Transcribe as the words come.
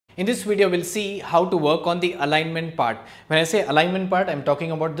In this video, we'll see how to work on the alignment part. When I say alignment part, I'm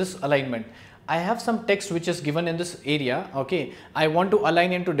talking about this alignment. I have some text which is given in this area. Okay, I want to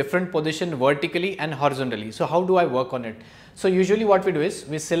align into different position vertically and horizontally. So how do I work on it? So usually what we do is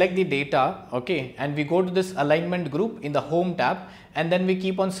we select the data, okay, and we go to this alignment group in the home tab, and then we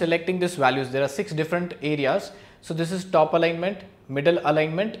keep on selecting these values. There are 6 different areas. So this is top alignment, middle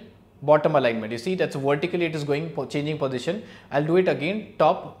alignment, bottom alignment. You see that's vertically it is going changing position. I'll do it again,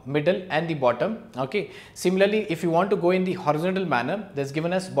 top, middle and the bottom. Okay. Similarly, if you want to go in the horizontal manner, there's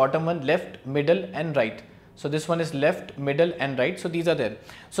given us bottom one, left, middle and right. So this one is left, middle and right. So these are there.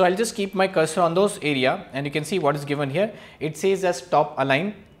 So I'll just keep my cursor on those area and you can see what is given here. It says as top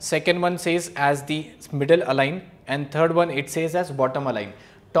align, second one says as the middle align, and third one it says as bottom align.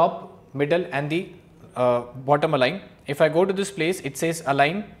 Top, middle and the bottom align. If I go to this place, it says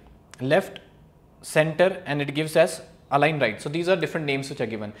align left, center, and it gives us align right. So these are different names which are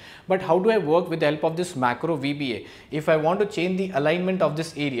given. But how do I work with the help of this macro VBA? If I want to change the alignment of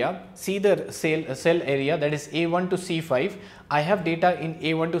this area, see the cell area, that is A1 to C5. I have data in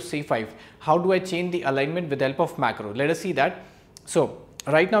A1 to C5. How do I change the alignment with the help of macro? Let us see that. So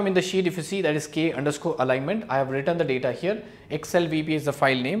right now in the sheet, if you see, that is K underscore alignment. I have written the data here. Excel VBA is the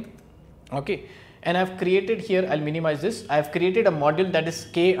file name. Okay. And I have created here, I'll minimize this, I have created a module that is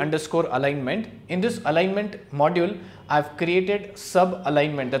K underscore alignment. In this alignment module, I have created sub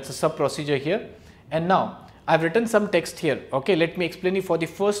alignment, that's a sub procedure here. And now I have written some text here. Okay, let me explain you for the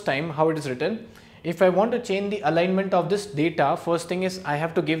first time how it is written. If I want to change the alignment of this data, first thing is I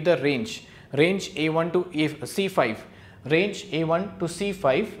have to give the range A1 to C5, range A1 to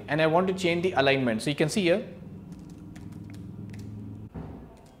C5, and I want to change the alignment. So you can see here,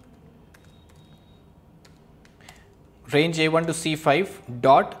 range A1 to C5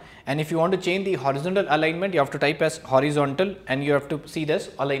 dot, and if you want to change the horizontal alignment, you have to type as horizontal and you have to see this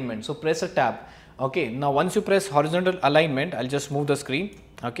alignment. So press a tab. Okay, now once you press horizontal alignment, I'll just move the screen.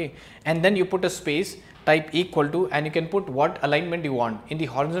 Okay, and then you put a space, type equal to, and you can put what alignment you want. In the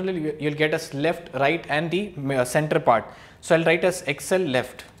horizontal, you'll get as left, right and the center part. So I'll write as Excel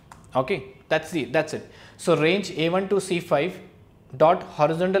left. Okay, that's it. So range A1 to C5 dot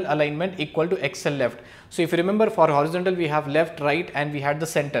horizontal alignment equal to Excel left. So if you remember, for horizontal we have left, right and we had the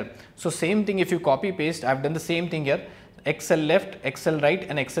center. So same thing, if you copy paste, I have done the same thing here, Excel left, Excel right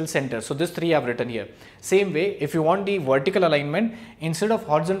and Excel center. So this 3 I have written here. Same way, if you want the vertical alignment, instead of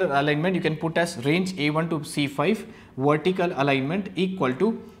horizontal alignment, you can put as range A1 to C5 vertical alignment equal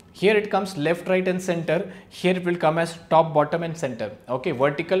to, here it comes left, right and center. Here it will come as top, bottom and center. Okay,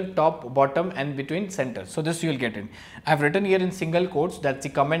 vertical, top, bottom and between center. So this you will get it. I have written here in single quotes, that's the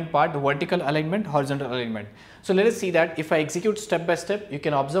comment part, vertical alignment, horizontal alignment. So let us see that if I execute step by step, you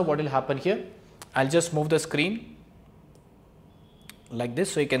can observe what will happen here. I'll just move the screen like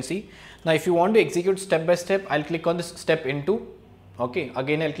this so you can see. Now if you want to execute step by step, I'll click on this step into. Okay,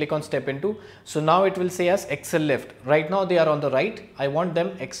 again I'll click on step into. So now it will say as Excel left. Right now they are on the right. I want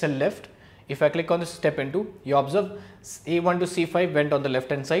them Excel left. If I click on this step into, you observe A1 to C5 went on the left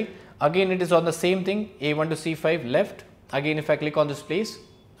hand side. Again it is on the same thing, A1 to C5 left. Again if I click on this place,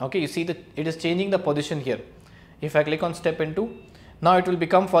 okay, you see that it is changing the position here. If I click on step into, now it will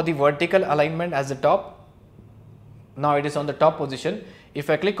become for the vertical alignment as the top. Now it is on the top position. If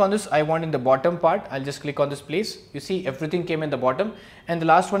I click on this, I want in the bottom part, I'll just click on this place. You see everything came in the bottom, and the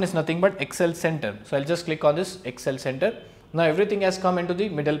last one is nothing but Excel center. So I'll just click on this Excel center. Now everything has come into the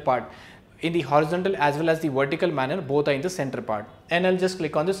middle part. In the horizontal as well as the vertical manner, both are in the center part. And I'll just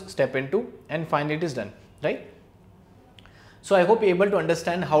click on this step into, and finally it is done, right? So I hope you're able to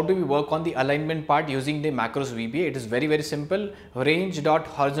understand how do we work on the alignment part using the macros VBA. It is very simple. Range dot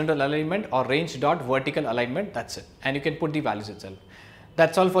horizontal alignment or range dot vertical alignment. That's it. And you can put the values itself.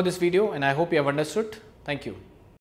 That's all for this video, and I hope you have understood. Thank you.